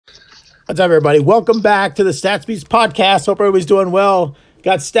What's up, everybody? Welcome back to the Stats Beast podcast. Hope everybody's doing well.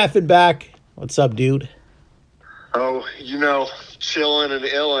 Got Stefan back. What's up, dude? Oh, chilling and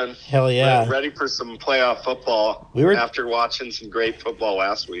illin'. Hell yeah. Ready for some playoff football after watching some great football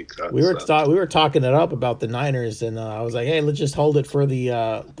last week. We were talking it up about the Niners, and I was like, hey, let's just hold it for the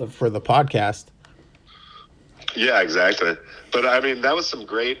podcast. Yeah, exactly. But, I mean, that was some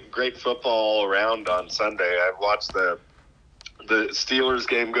great football all around on Sunday. I watched the Steelers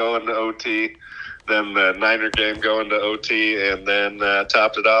game go into OT, then the Niner game going to OT, and then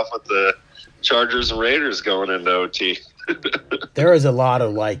topped it off with the Chargers and Raiders going into OT. There was a lot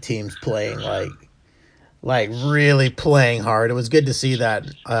of teams playing like really playing hard. It was good to see that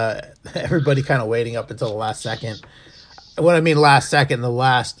everybody kind of waiting up until the last second. What I mean last second, the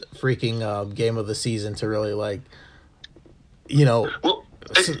last freaking game of the season to really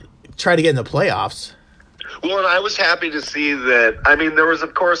try to get in the playoffs. Well, and I was happy to see that. I mean, there was,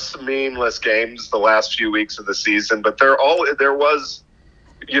 of course, some meaningless games the last few weeks of the season, but there was,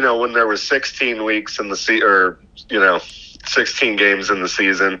 when there was 16 weeks in the 16 games in the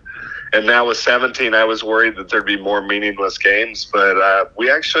season, and now with 17, I was worried that there'd be more meaningless games. But we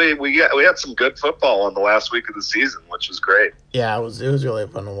had some good football on the last week of the season, which was great. Yeah, it was really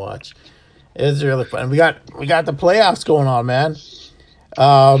fun to watch. It was really fun. We got the playoffs going on, man.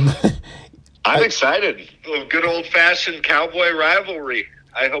 I'm excited. A good old-fashioned Cowboy rivalry.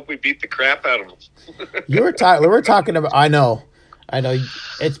 I hope we beat the crap out of them. We're talking about. I know.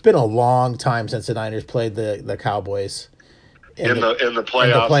 It's been a long time since the Niners played the Cowboys in the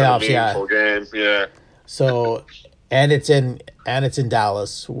playoffs. Meaningful game. Yeah. So, and it's in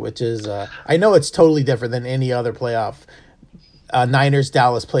Dallas, which is I know it's totally different than any other playoff Niners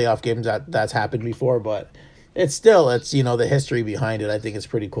Dallas playoff games that's happened before, but it's the history behind it. I think it's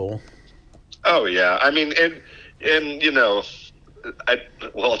pretty cool. Oh yeah, I mean, I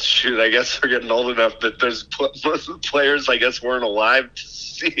guess we're getting old enough that there's most of the players I guess weren't alive to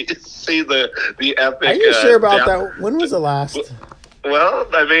see the epic. Are you sure about that? When was the last? Well,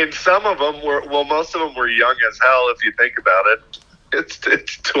 I mean, some of them were. Well, most of them were young as hell. If you think about it, it's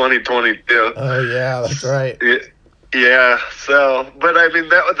 2022. Oh yeah, that's right. Yeah. So, but I mean,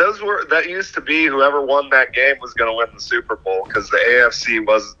 that used to be whoever won that game was going to win the Super Bowl because the AFC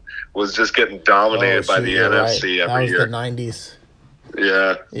was just getting dominated by the NFC every year. That was the 90s.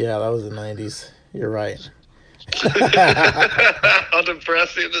 Yeah. Yeah, that was the 90s. You're right. How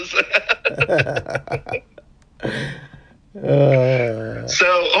depressing is that?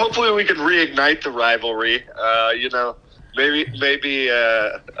 So hopefully we can reignite the rivalry. Maybe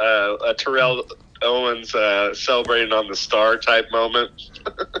a Terrell Owens celebrating on the star type moment.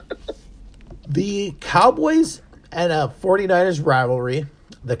 The Cowboys and 49ers rivalry.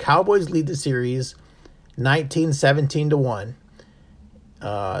 The Cowboys lead the series 19-17-1.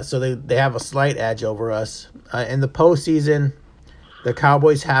 So they have a slight edge over us. In the postseason, the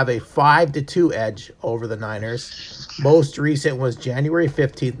Cowboys have a 5-2 edge over the Niners. Most recent was January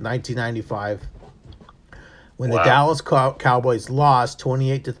 15th, 1995, when the Dallas Cowboys lost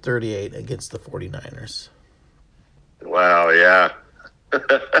 28-38 against the 49ers. Wow, yeah.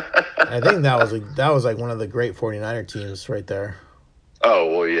 I think that was like one of the great 49er teams right there.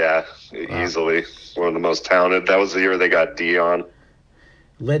 Oh, well, yeah, easily. One of the most talented. That was the year they got Dion.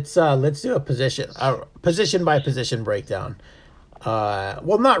 Let's do a position by position breakdown.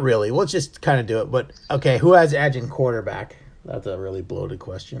 Well, not really. We'll just kind of do it. But, okay, who has edge in quarterback? That's a really bloated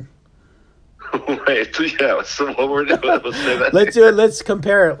question. Wait, yeah, so what we're doing, let's say that. Let's do it. Let's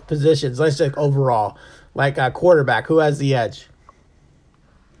compare positions. Let's check overall. Like quarterback, who has the edge?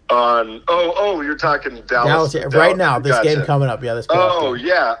 You're talking Dallas. Right now, this game coming up. Yeah, this.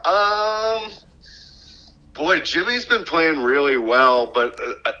 Yeah. Boy, Jimmy's been playing really well, but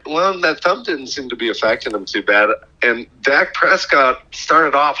that thumb didn't seem to be affecting him too bad. And Dak Prescott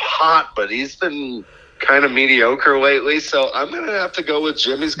started off hot, but he's been kind of mediocre lately. So I'm gonna have to go with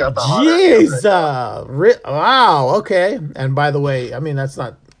Jimmy's got the hot hand. Wow. Okay. And by the way, I mean that's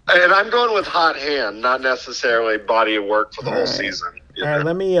not. And I'm going with hot hand, not necessarily body of work for the whole season. All right,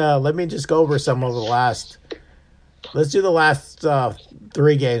 let me just go over some of the last. Let's do the last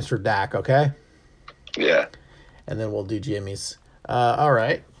 3 games for Dak, okay? Yeah. And then we'll do Jimmy's. All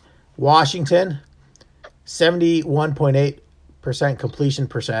right. Washington, 71.8% completion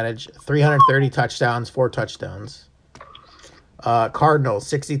percentage, 330 touchdowns, 4 touchdowns. Cardinals,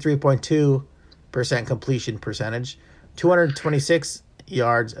 63.2% completion percentage, 226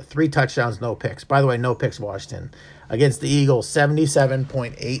 yards, 3 touchdowns, no picks. By the way, no picks, Washington. Against the Eagles,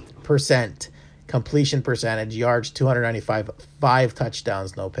 77.8% completion percentage, yards 295, 5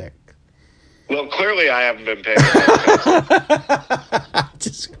 touchdowns, no pick. Well, clearly I haven't been paying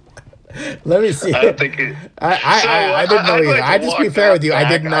attention. Let me see. I don't think he, I didn't know I'd either. like I to just be walk fair that with you. I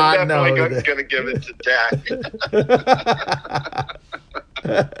did back. not I'm know definitely either. going to give it to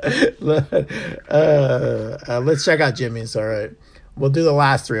Dak. Let's check out Jimmy's. All right, we'll do the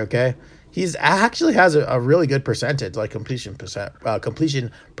last three. Okay, he's actually has a really good percentage, like completion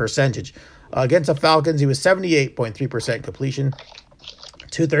percentage. Against the Falcons, he was 78.3% completion,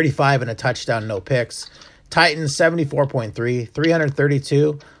 235 and a touchdown, no picks. Titans 74.3,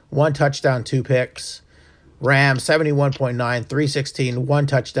 332, one touchdown, two picks. Rams 71.9, 316, one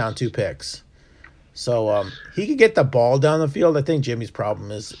touchdown, two picks. So he could get the ball down the field. I think Jimmy's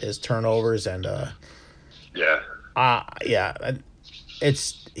problem is turnovers and yeah,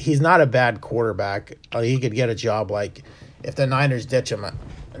 he's not a bad quarterback. He could get a job like if the Niners ditch him,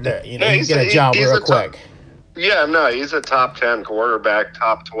 he can get a job real quick. Yeah, no, he's a top 10 quarterback,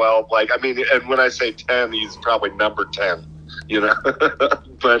 top 12. Like, I mean, and when I say 10, he's probably number 10,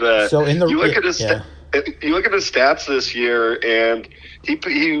 But so in the you look at his stats this year, and he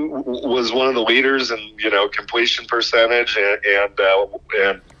was one of the leaders in completion percentage, and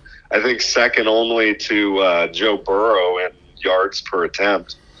I think second only to Joe Burrow in yards per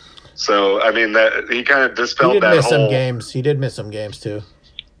attempt. So I mean that he kind of dispelled that some games. He did miss some games too.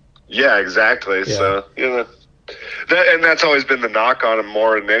 Yeah, exactly. Yeah. So and that's always been the knock on him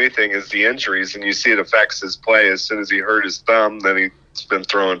more than anything is the injuries, and you see it affects his play. As soon as he hurt his thumb, then he's been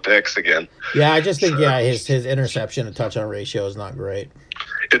throwing picks again. Yeah, I just think his interception to touchdown ratio is not great.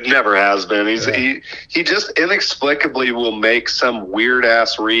 It never has been. He just inexplicably will make some weird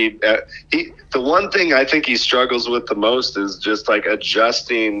ass read. The one thing I think he struggles with the most is just like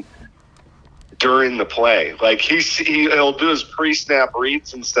adjusting during the play. Like he'll do his pre-snap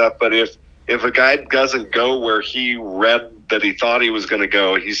reads and stuff, but if a guy doesn't go where he read that he thought he was going to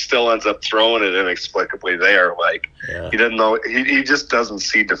go, he still ends up throwing it inexplicably there. Like he doesn't know. He just doesn't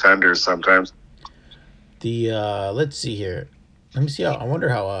see defenders sometimes. Let's see here. Let me see I wonder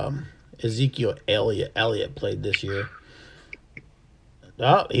how Ezekiel Elliott played this year.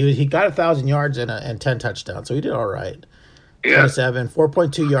 Oh, he got 1,000 yards and 10 touchdowns, so he did all right. Yeah. 27,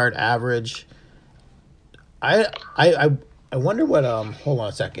 4.2 yard average. I wonder what hold on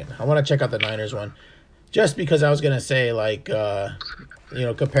a second. I want to check out the Niners one. Just because I was gonna say like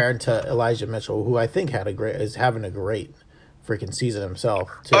compared to Elijah Mitchell, who I think is having a great freaking season himself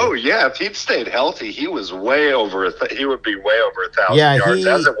too. Oh yeah, if he'd stayed healthy, he was way over he would be way over 1,000 yards.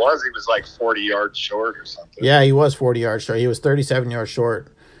 As it was, he was like 40 yards short or something. Yeah, he was 40 yards short. He was 37 yards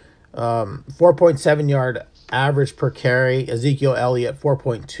short. 4.7 yard average per carry. Ezekiel Elliott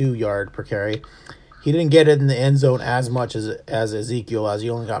 4.2 yard per carry. He didn't get it in the end zone as much as Ezekiel, as he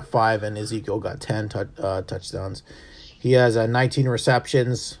only got 5 and Ezekiel got 10 touchdowns. He has 19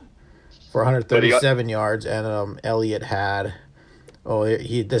 receptions for 137 yards, and Elliott had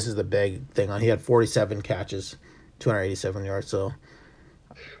this is the big thing. He had 47 catches, 287 yards. So,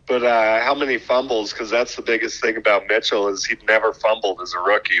 but how many fumbles? Because that's the biggest thing about Mitchell is he never fumbled as a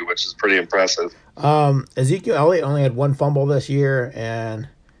rookie, which is pretty impressive. Ezekiel Elliott only had 1 fumble this year, and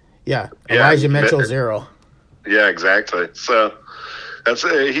Elijah Mitchell 0. Yeah, exactly. So that's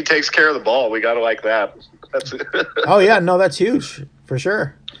he takes care of the ball. We got to like that. That's Oh yeah, no, that's huge for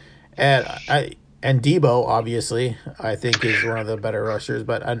sure. And Debo obviously I think is one of the better rushers,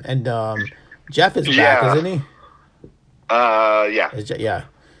 but and Jeff is back, isn't he? Yeah. So.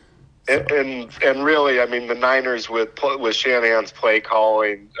 And really, I mean, the Niners with Shanahan's play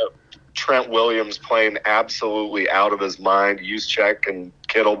calling. Trent Williams playing absolutely out of his mind, Juszczyk and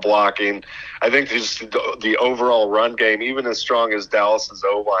Kittle blocking. I think just the overall run game, even as strong as Dallas's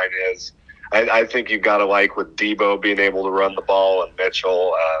O-line is, I think you've got to like with Debo being able to run the ball and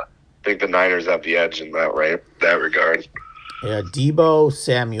Mitchell. I think the Niners have the edge in that regard. Yeah, Debo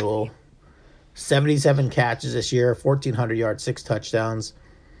Samuel, 77 catches this year, 1,400 yards, 6 touchdowns.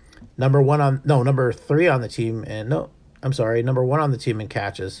 Number 3 on the team, number 1 on the team in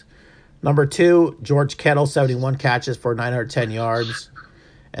catches. Number 2, George Kittle, 71 catches for 910 yards.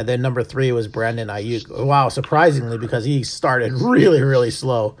 And then number 3 was Brandon Ayuk. Wow, surprisingly, because he started really, really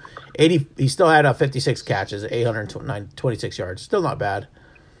slow. He still had 56 catches, 826 yards. Still not bad.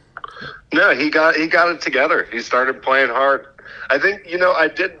 No, he got it together. He started playing hard. I think,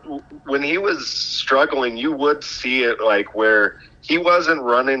 when he was struggling, you would see it like where he wasn't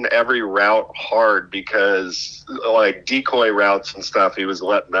running every route hard because like decoy routes and stuff, he was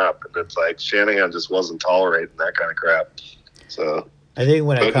letting up. And it's like Shanahan just wasn't tolerating that kind of crap. So I think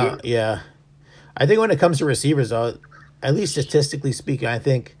when it comes to receivers, though, at least statistically speaking, I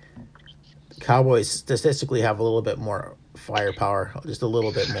think Cowboys statistically have a little bit more firepower, just a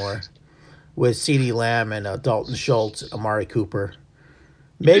little bit more, with CeeDee Lamb and Dalton Schultz, Amari Cooper.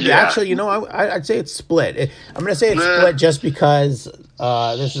 Maybe Yeah. actually, I'd say it's split. I'm going to say it's Nah. split just because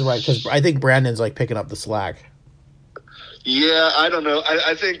this is right because I think Brandon's like picking up the slack. Yeah, I don't know.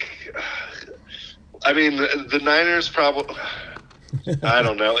 I think, I mean, the Niners probably, I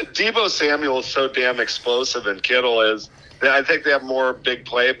don't know. Debo Samuel is so damn explosive, and Kittle is. I think they have more big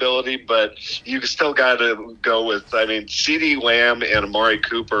playability, but you still got to go with. I mean, CeeDee Lamb and Amari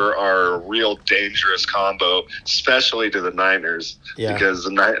Cooper are a real dangerous combo, especially to the Niners, Yeah. because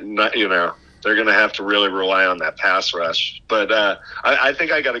they're going to have to really rely on that pass rush. But I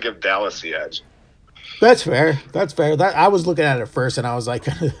think I got to give Dallas the edge. That's fair. That's fair. That I was looking at it first, and I was like,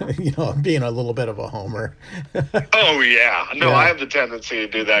 being a little bit of a homer. Oh yeah, no, Yeah. I have the tendency to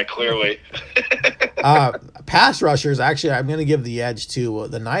do that. Clearly. Pass rushers, actually, I'm going to give the edge to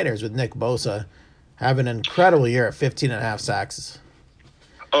the Niners with Nick Bosa having an incredible year at 15.5 sacks.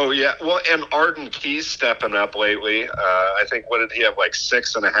 Oh yeah, well, and Arden Key's stepping up lately. I think what did he have, like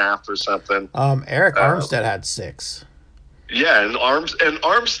 6.5 or something? Eric Armstead had 6. Yeah, and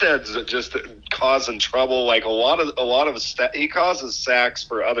Armstead's just causing trouble. Like a lot of he causes sacks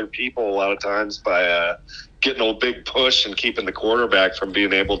for other people a lot of times by getting a big push and keeping the quarterback from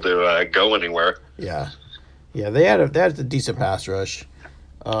being able to go anywhere. Yeah, they had a decent pass rush.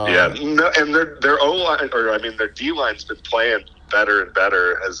 Yeah, no, and their O line, or I mean their D line's been playing better and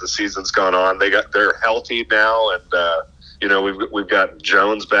better as the season's gone on. They're healthy now, and we've got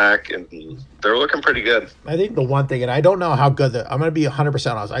Jones back, and they're looking pretty good. I think the one thing, and I don't know how good I'm going to be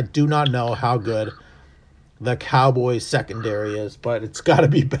 100% honest. I do not know how good the Cowboys secondary is, but it's got to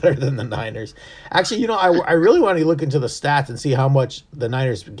be better than the Niners. Actually, I really want to look into the stats and see how much the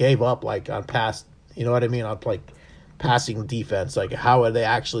Niners gave up, like on pass. You know what I mean? On like passing defense, like how are they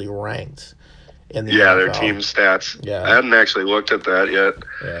actually ranked in the NFL? Their team stats. Yeah. I hadn't actually looked at that yet.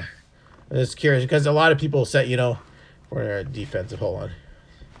 Yeah, I'm just curious because a lot of people say, for a defensive, hold on,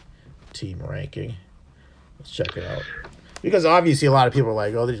 team ranking. Let's check it out. Because obviously a lot of people are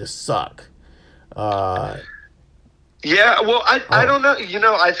like, oh, they just suck. Yeah, well, I don't know.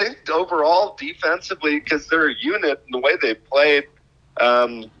 I think overall defensively, because they're a unit and the way they played,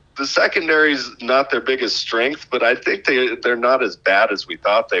 the secondary's not their biggest strength, but I think they're not as bad as we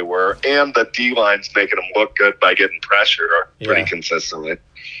thought they were, and the D line's making them look good by getting pressure pretty consistently.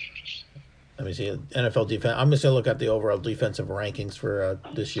 Let me see NFL defense. I'm just gonna look at the overall defensive rankings for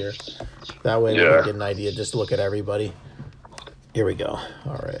this year. That way we can get an idea. Just look at everybody. Here we go.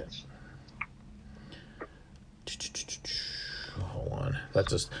 All right. Hold on.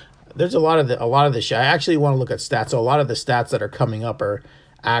 There's a lot of the shit. I actually want to look at stats. So a lot of the stats that are coming up are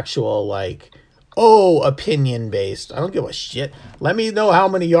actual opinion based. I don't give a shit. Let me know how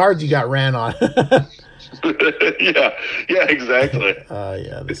many yards you got ran on. yeah, exactly.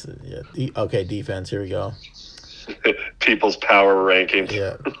 Okay, defense. Here we go. People's power ranking.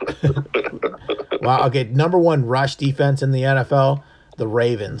 Yeah. Wow. Okay, number 1 rush defense in the NFL, the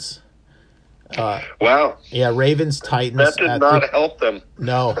Ravens. Wow. Yeah, Ravens, Titans. That did not help them.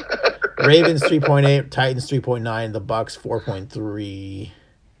 No. Ravens 3.8, Titans 3.9, the Bucks 4.3.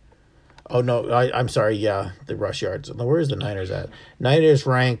 Oh no, I'm sorry. Yeah, the rush yards. Where's the Niners at? Niners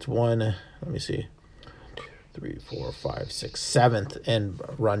ranked 1. Let me see. 3, 4, 5, 6, 7th in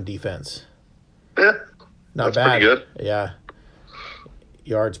run defense. Yeah, not that's bad. Pretty good. Yeah.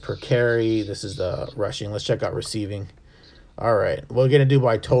 Yards per carry. This is the rushing. Let's check out receiving. All right, we're gonna do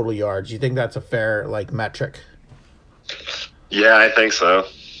by total yards. You think that's a fair metric? Yeah, I think so.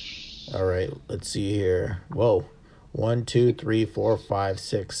 All right, let's see here. Whoa, 1, 2, 3, 4, 5,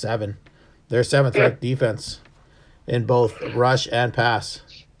 6, 7. They're 7th ranked defense in both rush and pass.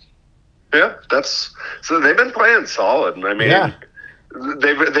 Yeah, so they've been playing solid. I mean,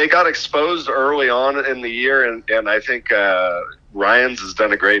 they got exposed early on in the year, and I think Ryans has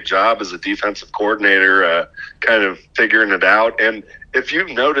done a great job as a defensive coordinator, kind of figuring it out. And if you've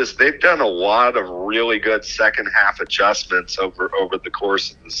noticed, they've done a lot of really good second half adjustments over the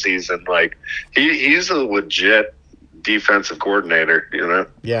course of the season. Like he's a legit defensive coordinator,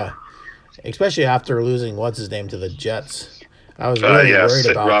 Yeah, especially after losing what's his name to the Jets. I was really worried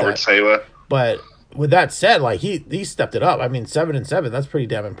about Robert Saleh. But with that said, he stepped it up. I mean, 7-7, that's pretty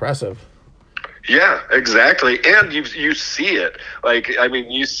damn impressive. Yeah, exactly. And you see it.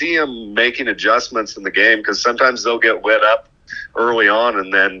 You see him making adjustments in the game because sometimes they'll get lit up early on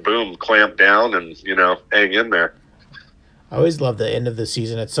and then, boom, clamp down and, hang in there. I always love the end of the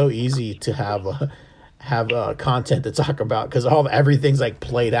season. It's so easy to have content to talk about because everything's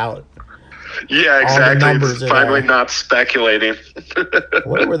played out. Yeah, exactly. It's finally not speculating.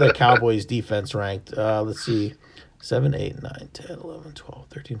 What were the Cowboys defense ranked? Let's see. 7, 8, 9, 10, 11, 12,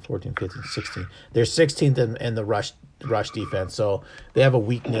 13, 14, 15, 16. They're 16th in the rush rush defense. So they have a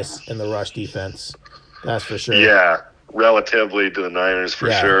weakness in the rush defense. That's for sure. Yeah, relatively to the Niners for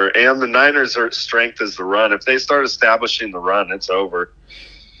Yeah. sure. And the Niners' strength is the run. If they start establishing the run, it's over.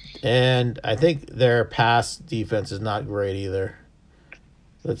 And I think their pass defense is not great either.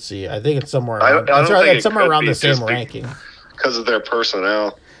 Let's see. I think it's somewhere around. I don't think it's it somewhere could around be the same just ranking. because of their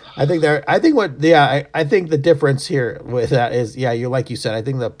personnel. I think I think the difference here with that is, you're like you said, I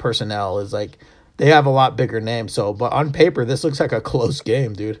think the personnel is like they have a lot bigger names. So, but on paper, this looks like a close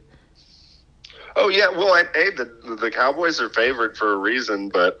game, dude. Oh yeah, well, the Cowboys are favored for a reason,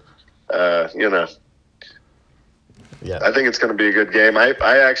 but Yeah. I think it's going to be a good game. I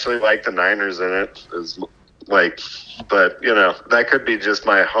actually like the Niners in it. But that could be just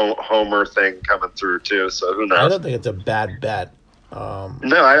my homer thing coming through too. So who knows? I don't think it's a bad bet.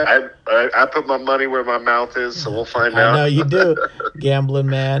 No, I put my money where my mouth is, so we'll find out. I know you do, gambling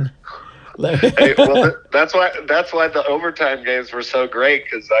man. Hey, well, that's why the overtime games were so great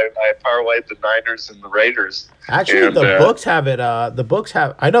because I parlayed the Niners and the Raiders. Actually, the books have it. The books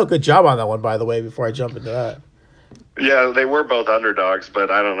have. I know. Good job on that one, by the way. Before I jump into that. Yeah, they were both underdogs, but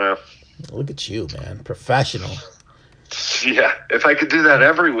I don't know. Look at you, man, professional. Yeah, if I could do that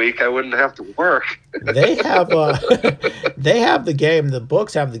every week, I wouldn't have to work. They have they have the game. The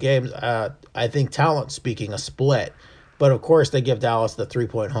books have the games. I think talent speaking a split, but of course they give Dallas the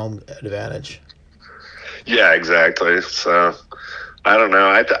 3-point home advantage. Yeah, exactly. So I don't know.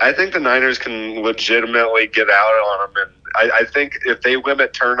 I think the Niners can legitimately get out on them, and I think if they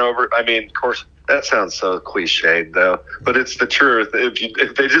limit turnover, I mean, of course. That sounds so cliched, though, but it's the truth.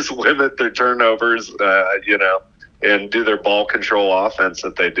 If they just limit their turnovers, and do their ball control offense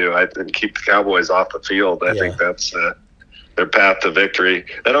that they do, and keep the Cowboys off the field, I think that's their path to victory.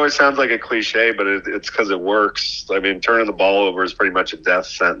 That always sounds like a cliche, but it's because it works. I mean, turning the ball over is pretty much a death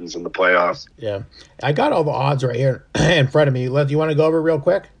sentence in the playoffs. Yeah, I got all the odds right here in front of me. Do you want to go over real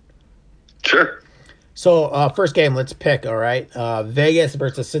quick? Sure. So, first game, let's pick, all right? Vegas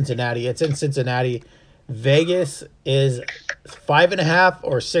versus Cincinnati. It's in Cincinnati. Vegas is 5.5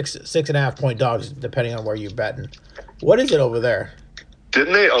 or 6.5 point dogs, depending on where you're betting. What is it over there?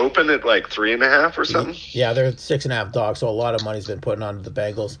 Didn't they open at like 3.5 or something? Yeah, they're 6.5 dogs, so a lot of money's been put onto the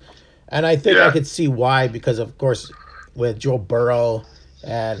Bengals. And I think I could see why, because, of course, with Joe Burrow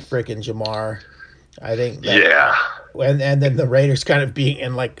and freaking Jamar, I think that... Yeah. And then the Raiders kind of being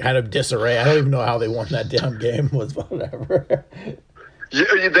in like kind of disarray. I don't even know how they won that damn game. Was whatever.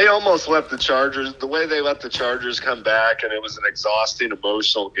 Yeah, they almost let the Chargers. The way they let the Chargers come back, and it was an exhausting,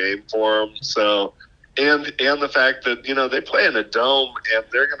 emotional game for them. So, and the fact that they play in a dome, and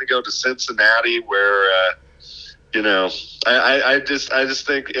they're going to go to Cincinnati, where I just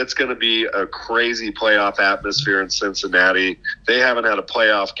think it's going to be a crazy playoff atmosphere in Cincinnati. They haven't had a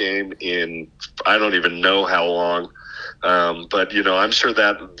playoff game in I don't even know how long. But I'm sure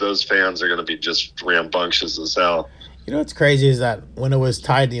that those fans are going to be just rambunctious as hell. What's crazy is that when it was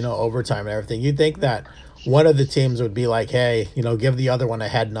tied, overtime and everything, you'd think that one of the teams would be like, hey, give the other one a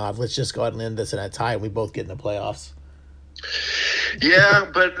head nod. Let's just go ahead and end this in a tie, and we both get in the playoffs. Yeah,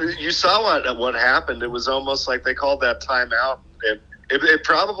 but you saw what happened. It was almost like they called that timeout. And it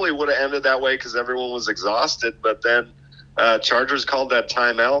probably would have ended that way because everyone was exhausted. But then Chargers called that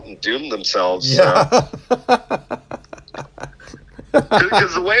timeout and doomed themselves. Yeah.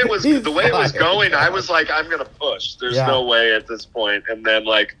 Because the way it was going, I was like, I'm gonna push. There's no way at this point. And then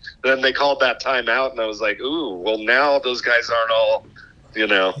then they called that timeout, and I was like, ooh, well now those guys aren't all,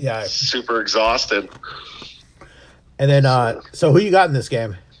 super exhausted. And then, so who you got in this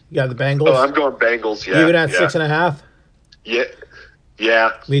game? You got the Bengals. Oh, I'm going Bengals. Yeah, even at 6.5.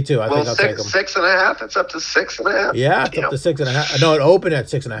 Yeah. Me too. I think I'll take them. 6.5. It's up to 6.5. Yeah, it's up to 6.5. No, it opened at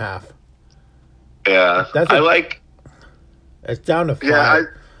 6.5. Yeah, It's down to 5. Yeah,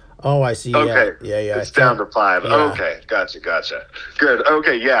 I see. Okay. Yeah. It's down to 5. Yeah. Okay, gotcha. Good.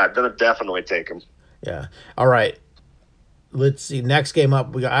 Okay, yeah, gonna definitely take them. Yeah. All right. Let's see. Next game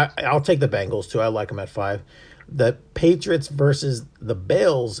up, I'll take the Bengals too. I like them at 5. The Patriots versus the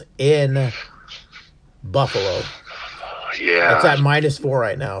Bills in Buffalo. Yeah, it's at -4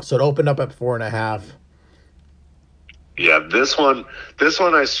 right now, so it opened up at 4.5. Yeah, this one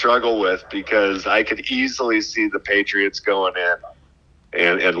I struggle with because I could easily see the Patriots going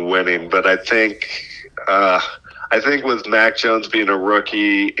in and winning, but I think with Mac Jones being a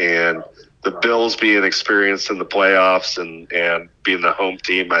rookie and the Bills being experienced in the playoffs and being the home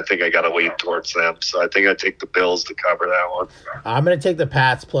team, I think I got to lean towards them. So I think I take the Bills to cover that one. I'm going to take the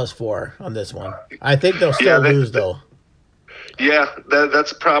Pats +4 on this one. I think they'll still lose though. Yeah,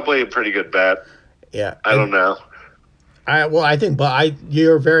 that's probably a pretty good bet. Yeah, I don't know. I think, but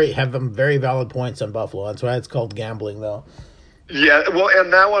you're have them very valid points on Buffalo. That's why it's called gambling, though. Yeah, well,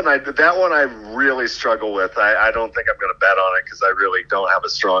 and that one I really struggle with. I don't think I'm going to bet on it because I really don't have a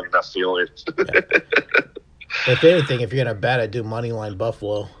strong enough feeling. If anything, if you're going to bet, I'd do money line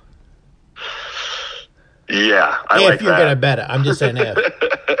Buffalo. Yeah, if you're going to bet it. I'm just saying if.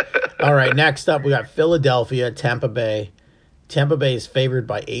 All right, next up, we got Philadelphia, Tampa Bay. Tampa Bay is favored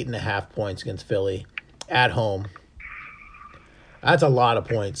by 8.5 points against Philly at home. That's a lot of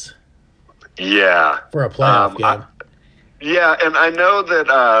points. Yeah. For a playoff game. Yeah, and I know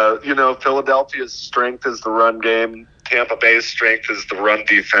that, Philadelphia's strength is the run game. Tampa Bay's strength is the run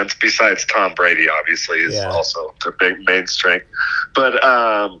defense, besides Tom Brady, obviously, is also their main strength. But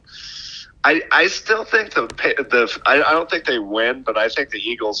I still think I don't think they win, but I think the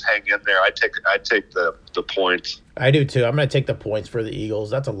Eagles hang in there. I take the points. I do too. I'm going to take the points for the Eagles.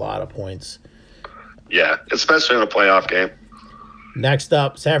 That's a lot of points. Yeah, especially in a playoff game. Next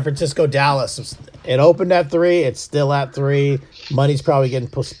up, San Francisco, Dallas. It opened at 3. It's still at 3. Money's probably getting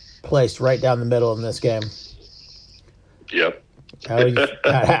placed right down the middle in this game. Yep. How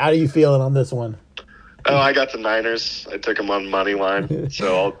are you feeling on this one? Oh, I got the Niners. I took them on money line,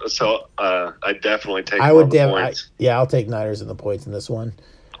 so I definitely take. Points. I'll take Niners in the points in this one.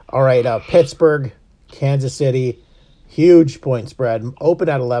 All right, Pittsburgh, Kansas City, huge point spread. Open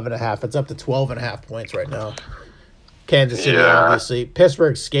at 11.5. It's up to 12.5 points right now. Kansas City, obviously.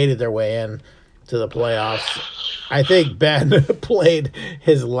 Pittsburgh skated their way in to the playoffs. I think Ben played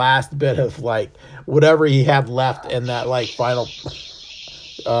his last bit of whatever he had left in that final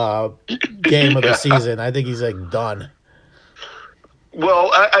game of the season. I think he's done.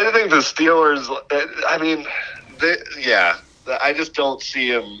 Well, I think the Steelers. I mean, I just don't see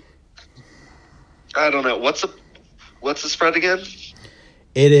him. I don't know what's the spread again.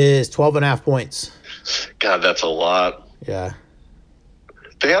 It is 12.5 points. God, that's a lot. Yeah.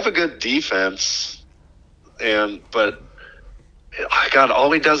 They have a good defense, but God,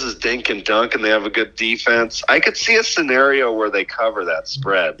 all he does is dink and dunk, and they have a good defense. I could see a scenario where they cover that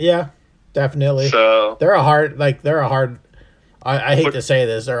spread. Yeah, definitely. So they're a hard. I hate to say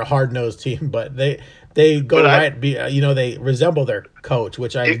this, they're a hard-nosed team, but they go right. They resemble their coach,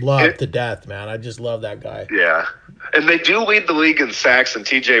 which I love to death, man. I just love that guy. Yeah. And they do lead the league in sacks, and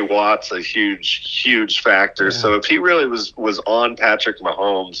T.J. Watt's a huge, huge factor. Yeah. So if he really was on Patrick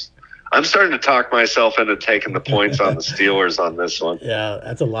Mahomes, I'm starting to talk myself into taking the points on the Steelers on this one. Yeah,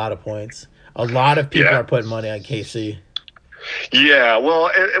 that's a lot of points. A lot of people are putting money on KC. Yeah, well,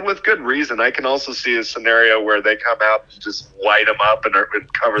 and with good reason. I can also see a scenario where they come out and just light them up and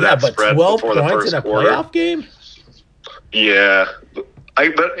cover that spread before the first quarter. Playoff game? Yeah.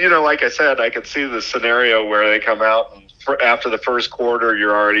 Like I said, I could see the scenario where they come out and after the first quarter,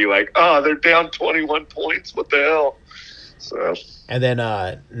 you're already they're down 21 points. What the hell? So. And then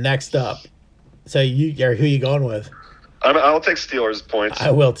next up, who you going with? I'll take Steelers points.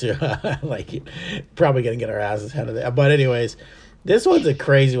 I will too. Probably gonna get our asses handed of that. But anyways, this one's a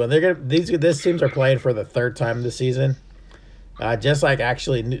crazy one. These teams are playing for the third time this season, just like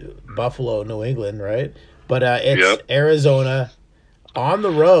actually Buffalo, New England, right? But it's Arizona on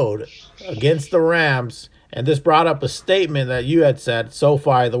the road against the Rams, and this brought up a statement that you had said,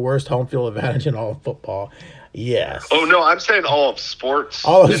 SoFi, the worst home field advantage in all of football. Yes. Oh, no, I'm saying all of sports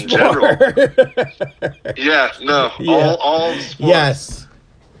general. Yeah, no, yeah. all of sports.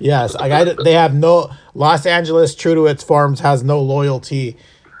 Yes. They have no – Los Angeles, true to its forms, has no loyalty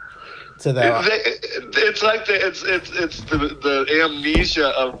to that. It's like it's the amnesia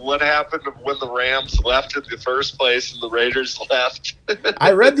of what happened when the Rams left in the first place and the Raiders left.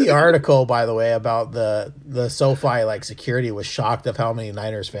 I read the article, by the way, about the SoFi security was shocked of how many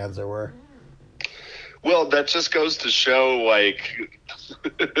Niners fans there were. Well, that just goes to show, I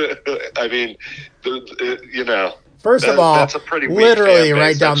mean, First of all, that's a pretty weak literally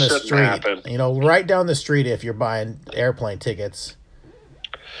right down the street. Happen. Right down the street if you're buying airplane tickets.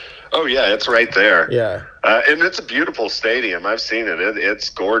 Oh, yeah, it's right there. Yeah. And it's a beautiful stadium. I've seen it. It's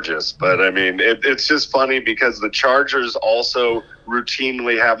gorgeous. But, I mean, it's just funny because the Chargers also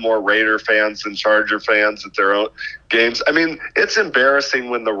routinely have more Raider fans than Charger fans at their own games. I mean, it's embarrassing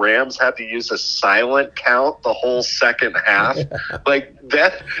when the Rams had to use a silent count the whole second half.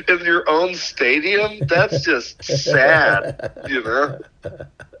 That in your own stadium, that's just sad,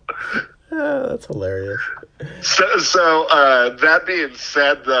 Oh, that's hilarious. So that being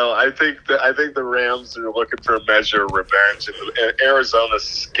said, though, I think the Rams are looking for a measure of revenge. And Arizona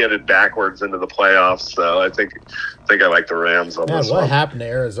skidded backwards into the playoffs, so I think I like the Rams on this one. What happened to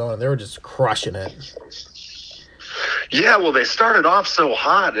Arizona? They were just crushing it. Yeah, well, they started off so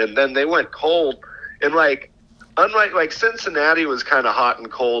hot, and then they went cold. And unlike like Cincinnati was kind of hot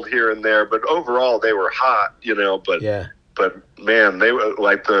and cold here and there, but overall they were hot, But but man, they were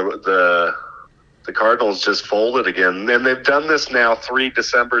like the Cardinals just folded again, and they've done this now 3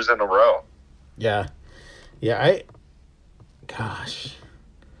 Decembers in a row. Yeah. Gosh.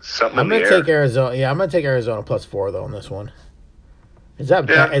 Something I'm gonna take Arizona. Yeah, I'm gonna take Arizona +4 though on this one. Is that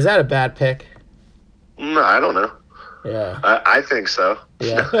is that a bad pick? No, I don't know. Yeah, I think so.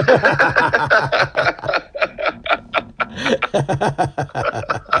 Yeah.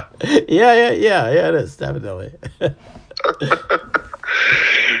 yeah. It is definitely.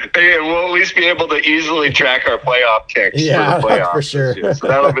 Hey, we'll at least be able to easily track our playoff kicks for the playoffs for sure. So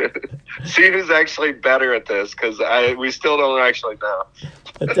that'll be see who's actually better at this because we still don't actually know.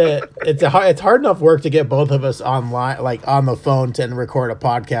 It's hard enough work to get both of us online, like on the phone, to record a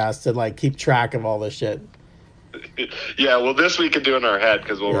podcast and like keep track of all this shit. Yeah, well, this we can do in our head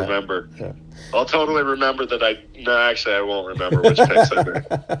because we'll remember. Yeah. I'll totally remember that I won't remember which picks I made.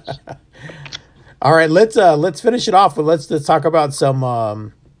 All right, let's finish it off. Let's talk about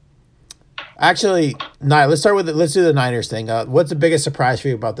some. Actually, let's start with let's do the Niners thing. What's the biggest surprise for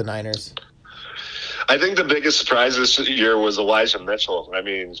you about the Niners? I think the biggest surprise this year was Elijah Mitchell. I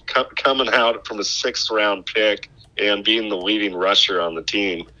mean, coming out from a 6th round pick and being the leading rusher on the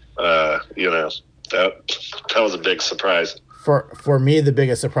team, that was a big surprise. For me, the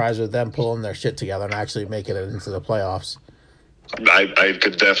biggest surprise was them pulling their shit together and actually making it into the playoffs. I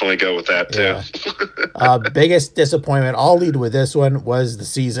could definitely go with that too. Yeah. Biggest disappointment, I'll lead with this one, was the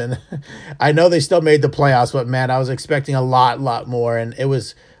season. I know they still made the playoffs, but man, I was expecting a lot more, and it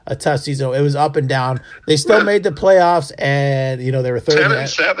was a tough season. It was up and down. They still made the playoffs, and they were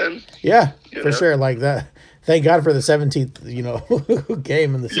 10-7. Yeah, for sure. Like that. Thank God for the 17th,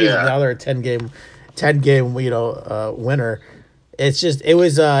 game in the season. Yeah. Now they're a 10 game winner. It's just it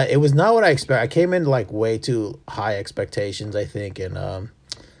was not what I expected. I came in like way too high expectations, I think, and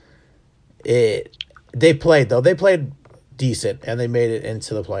they played decent and they made it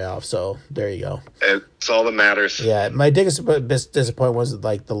into the playoffs. So there you go. It's all that matters. Yeah, my biggest disappointment was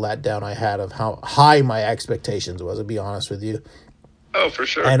like the letdown I had of how high my expectations was. To be honest with you. Oh, for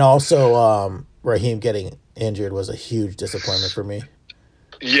sure. And also, Raheem getting injured was a huge disappointment for me.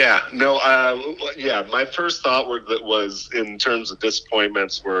 Yeah, no, my first thought was in terms of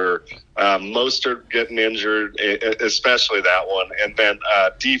disappointments were Mostert getting injured, especially that one, and then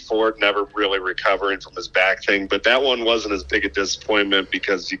Dee Ford never really recovering from his back thing. But that one wasn't as big a disappointment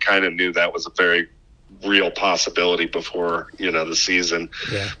because you kind of knew that was a very real possibility before the season.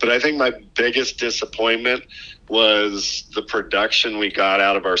 Yeah. But I think my biggest disappointment was the production we got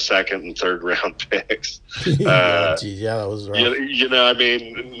out of our 2nd and 3rd round picks. That was rough. I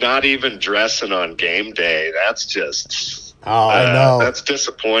mean, not even dressing on game day. That's just I know. That's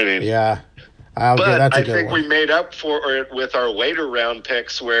disappointing. Yeah. But I think we made up for it with our later round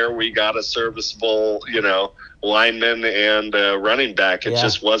picks where we got a serviceable, lineman and running back. It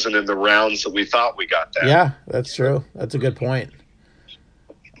just wasn't in the rounds that we thought we got that. Yeah, that's true. That's a good point.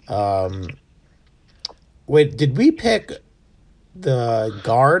 Wait, did we pick the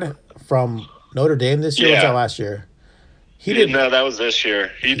guard from Notre Dame this year? Or was that last year? He didn't. No, that was this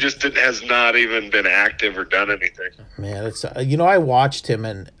year. He just has not even been active or done anything. Man, it's I watched him,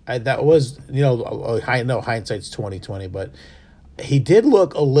 and that was I know hindsight's 20/20, but he did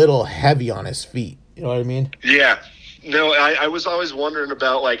look a little heavy on his feet. You know what I mean? Yeah. No, I was always wondering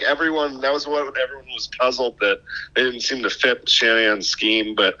about that was what everyone was puzzled that they didn't seem to fit Shanahan's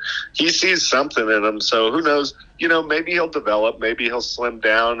scheme, but he sees something in him. So who knows? Maybe he'll develop, maybe he'll slim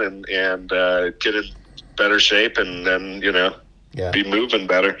down and get in better shape and then, be moving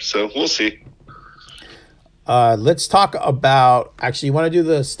better. So we'll see. Let's talk about, actually, you want to do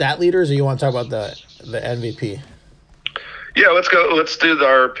the stat leaders or you want to talk about the MVP? Yeah, let's go. Let's do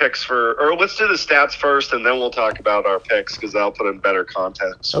our picks let's do the stats first, and then we'll talk about our picks because that'll put in better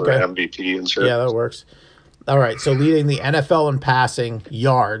context for MVP and shit. Yeah, that works. All right, so leading the NFL in passing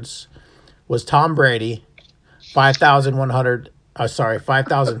yards was Tom Brady,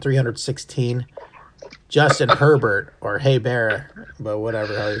 5,316. Justin Herbert, or Hey Bear, but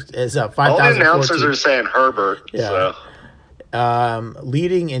whatever, is 5,014. All the announcers are saying Herbert. Yeah. So.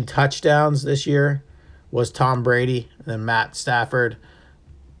 Leading in touchdowns this year was Tom Brady, then Matt Stafford,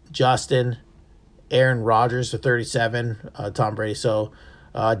 Justin, Aaron Rodgers for 37, Tom Brady. So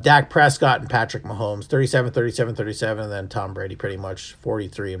Dak Prescott and Patrick Mahomes, 37, 37, 37, and then Tom Brady pretty much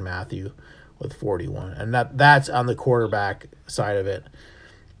 43 and Matthew with 41. And that's on the quarterback side of it.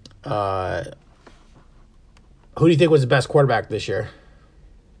 Who do you think was the best quarterback this year?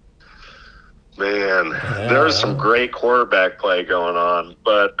 Man, there was some great quarterback play going on,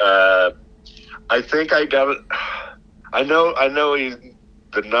 but I think I got it. I know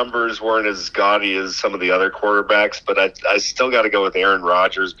the numbers weren't as gaudy as some of the other quarterbacks, but I still got to go with Aaron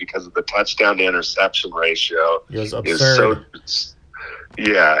Rodgers because of the touchdown to interception ratio. It was absurd.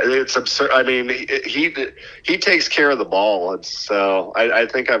 Yeah, it's absurd. I mean, he takes care of the ball, and so I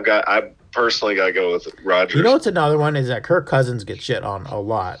think I personally got to go with Rodgers. You know what's another one is that Kirk Cousins gets shit on a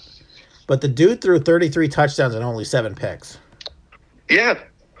lot, but the dude threw 33 touchdowns and only 7 picks. Yeah,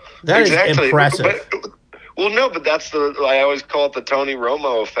 that is impressive. But that's I always call it the Tony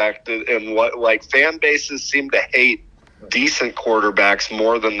Romo effect, and what like fan bases seem to hate decent quarterbacks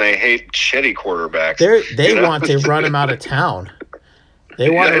more than they hate shitty quarterbacks. They want to run him out of town. They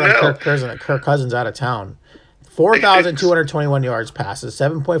want to run Kirk Cousins out of town. 4,221 yards passes,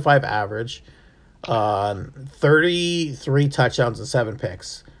 7.5 average, 33 touchdowns and 7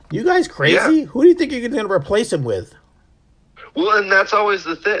 picks. You guys crazy? Yeah. Who do you think you're going to replace him with? Well, and that's always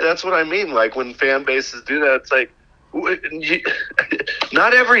the thing. That's what I mean. Like when fan bases do that, it's like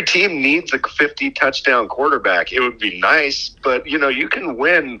not every team needs a 50 touchdown quarterback. It would be nice, but you can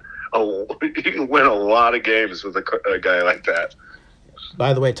win a lot of games with a guy like that.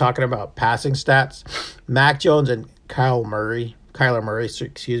 By the way, talking about passing stats, Mac Jones and Kyler Murray,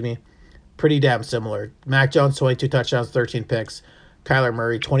 pretty damn similar. Mac Jones 22 touchdowns, 13 picks. Kyler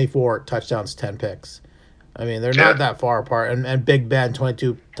Murray 24 touchdowns, 10 picks. I mean, they're not that far apart. And Big Ben,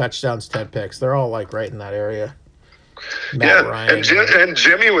 22 touchdowns, 10 picks. They're all, like, right in that area. Matt Ryan. And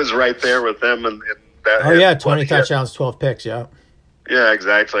Jimmy was right there with them. And that, 20 touchdowns, 12 picks, yeah. Yeah,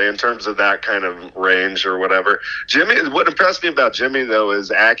 exactly. In terms of that kind of range or whatever. What impressed me about Jimmy, though,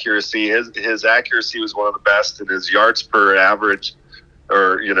 is accuracy. His accuracy was one of the best, and his yards per average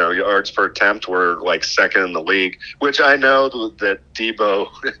or, yards per attempt were like second in the league, which I know that Debo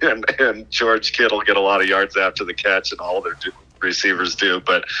and George Kittle get a lot of yards after the catch, and all their receivers do,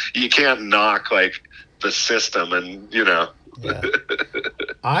 but you can't knock like the system and, Yeah.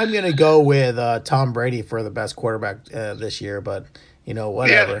 I'm going to go with Tom Brady for the best quarterback this year, but,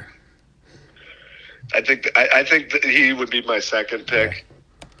 whatever. Yeah. I think that he would be my second pick. Yeah.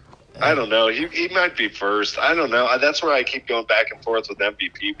 I don't know. He might be first. I don't know. That's where I keep going back and forth with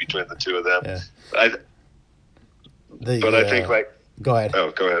MVP between the two of them. Yeah. I think like. Go ahead.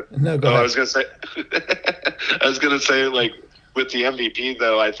 Oh, go ahead. No, go ahead. I was gonna say like with the MVP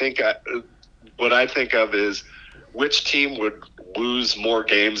though. I think what I think of is which team would lose more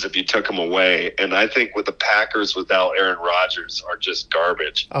games if you took them away, and I think with the Packers without Aaron Rodgers are just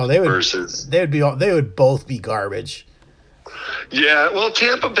garbage. Oh, they would both be garbage. Yeah, well,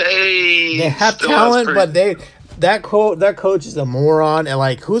 Tampa Bay. They have talent, but that coach is a moron, and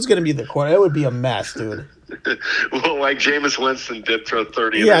like, who's going to be the quarterback? It would be a mess, dude. Well, like Jameis Winston did throw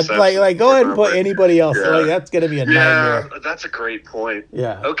 30. Yeah, like go ahead and put anybody else. Yeah. Like that's going to be a nightmare. Yeah, that's a great point.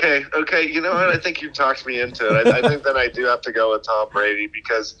 Yeah. Okay. You know what? I think you talked me into it. I think that I do have to go with Tom Brady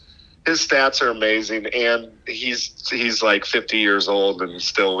because his stats are amazing, and he's like 50 years old and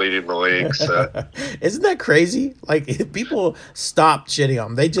still leading the league. So. Isn't that crazy? Like, people stopped shitting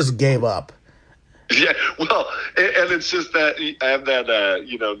on him. They just gave up. Yeah, well, and it's just that I have that,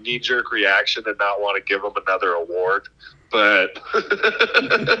 knee-jerk reaction and not want to give him another award. But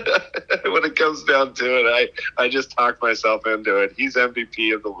when it comes down to it, I just talked myself into it. He's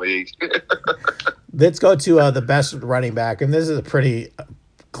MVP of the league. Let's go to the best running back, and this is a pretty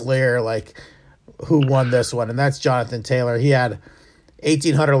clear, like, who won this one, and that's Jonathan Taylor. He had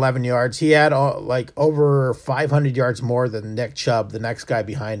 1,811 yards. He had over 500 yards more than Nick Chubb, the next guy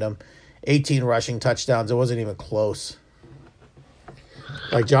behind him. 18 rushing touchdowns. It wasn't even close.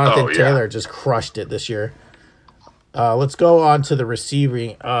 Like, Jonathan Taylor just crushed it this year. Let's go on to the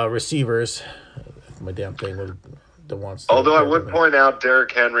receivers. My damn thing wants to. Although I would point out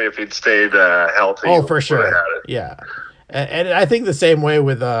Derrick Henry, if he'd stayed healthy. Oh, for sure. Yeah. And I think the same way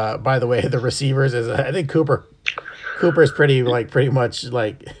with, by the way, the receivers is I think Cooper's pretty much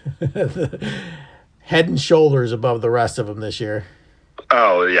like head and shoulders above the rest of them this year.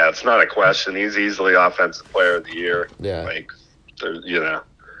 Oh yeah, it's not a question. He's easily offensive player of the year. Yeah,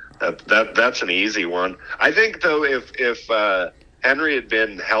 that's an easy one. I think though, if Henry had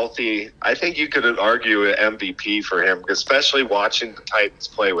been healthy, I think you could argue an MVP for him, especially watching the Titans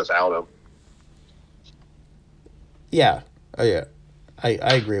play without him. Yeah, I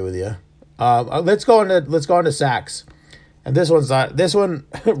agree with you. Let's go into sacks, and this one.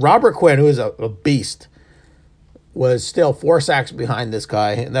 Robert Quinn, who is a beast, was still 4 sacks behind this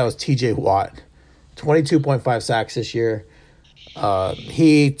guy, and that was T.J. Watt, 22.5 sacks this year.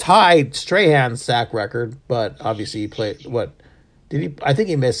 He tied Strahan's sack record, but obviously he played. I think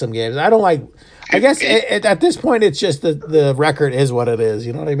he missed some games. I guess at this point it's just the record is what it is.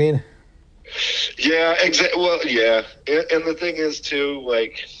 You know what I mean? Yeah, exactly. Well, yeah, and the thing is too,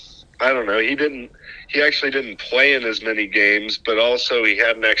 like, I don't know. He actually didn't play in as many games, but also he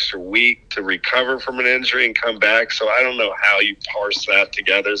had an extra week to recover from an injury and come back. So I don't know how you parse that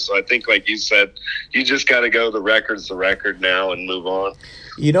together. So I think, like you said, you just got to go. The record's the record now and move on.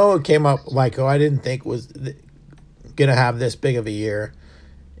 You know, it came up like, I didn't think was gonna have this big of a year,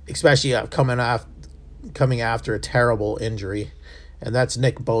 especially coming after a terrible injury, and that's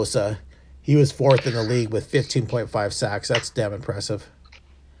Nick Bosa. He was fourth in the league with 15.5 sacks. That's damn impressive.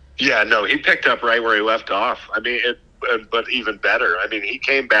 Yeah, no, he picked up right where he left off. I mean, but even better. I mean, he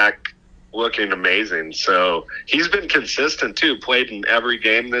came back looking amazing. So he's been consistent too. Played in every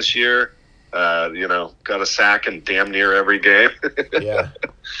game this year. Got a sack in damn near every game. Yeah.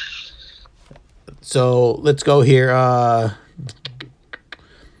 So let's go here.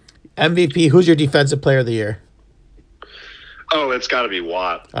 MVP. Who's your defensive player of the year? Oh, it's got to be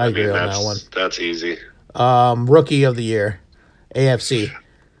Watt. I agree on that one. That's easy. Rookie of the year, AFC.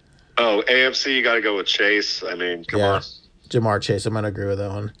 Oh, AFC, you got to go with Chase. I mean, come on. Jamar Chase. I'm going to agree with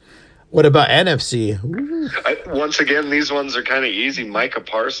that one. What about NFC? Once again, these ones are kind of easy. Micah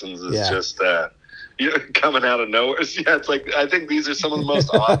Parsons is just coming out of nowhere. Yeah, it's like, I think these are some of the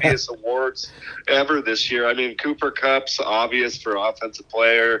most obvious awards ever this year. I mean, Cooper Kupp's obvious for offensive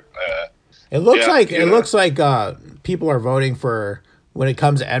player. It looks like people are voting for, when it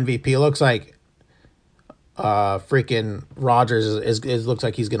comes to MVP. It looks like freaking Rodgers is looks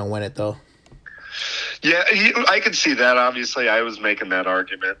like he's going to win it though. Yeah, I could see that. Obviously, I was making that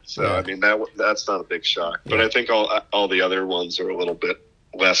argument, so I mean that's not a big shock. But I think all the other ones are a little bit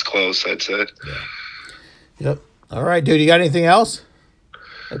less close, I'd say. Yeah. Yep. All right, dude. You got anything else?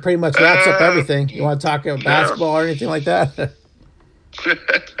 That pretty much wraps up everything. You want to talk about basketball or anything like that?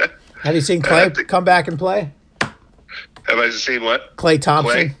 Have you seen Clay come back and play? Have I seen what? Klay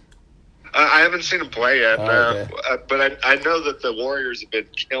Thompson. Clay? I haven't seen him play yet, okay. But I know that the Warriors have been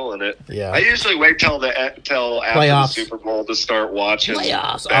killing it. Yeah. I usually wait till after the Super Bowl to start watching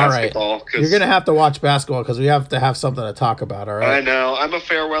basketball. All right. You're going to have to watch basketball because we have to have something to talk about, all right? I know. I'm a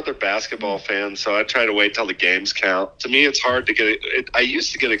fair weather basketball fan, so I try to wait till the games count. To me, it's hard to get it. I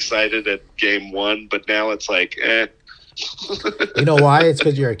used to get excited at game one, but now it's like, eh. You know why? It's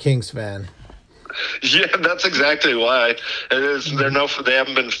because you're a Kings fan. Yeah, that's exactly why. It is. They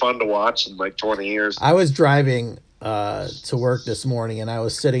haven't been fun to watch in like 20 years. I was driving to work this morning, and I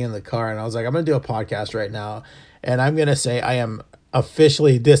was sitting in the car, and I was like, I'm going to do a podcast right now, and I'm going to say I am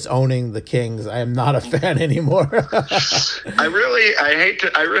officially disowning the Kings. I am not a fan anymore. I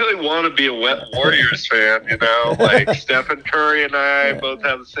really want to be a wet Warriors fan, you know? Like, Stephen Curry and I both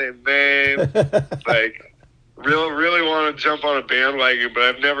have the same name. Like, really want to jump on a bandwagon, but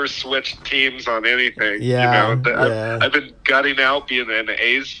I've never switched teams on anything. Yeah, you know? I've been gutting out being an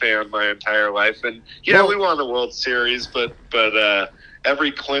A's fan my entire life, and we won the World Series, but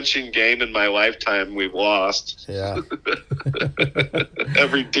every clinching game in my lifetime we've lost. Yeah.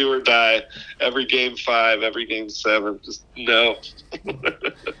 Every do or die, every game 5, every game 7, just no.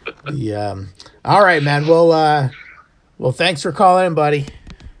 Yeah. All right, man. Well, thanks for calling in, buddy.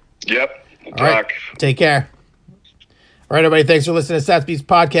 Yep. All right. Take care. All right, everybody. Thanks for listening to Sats Beats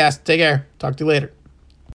Podcast. Take care. Talk to you later.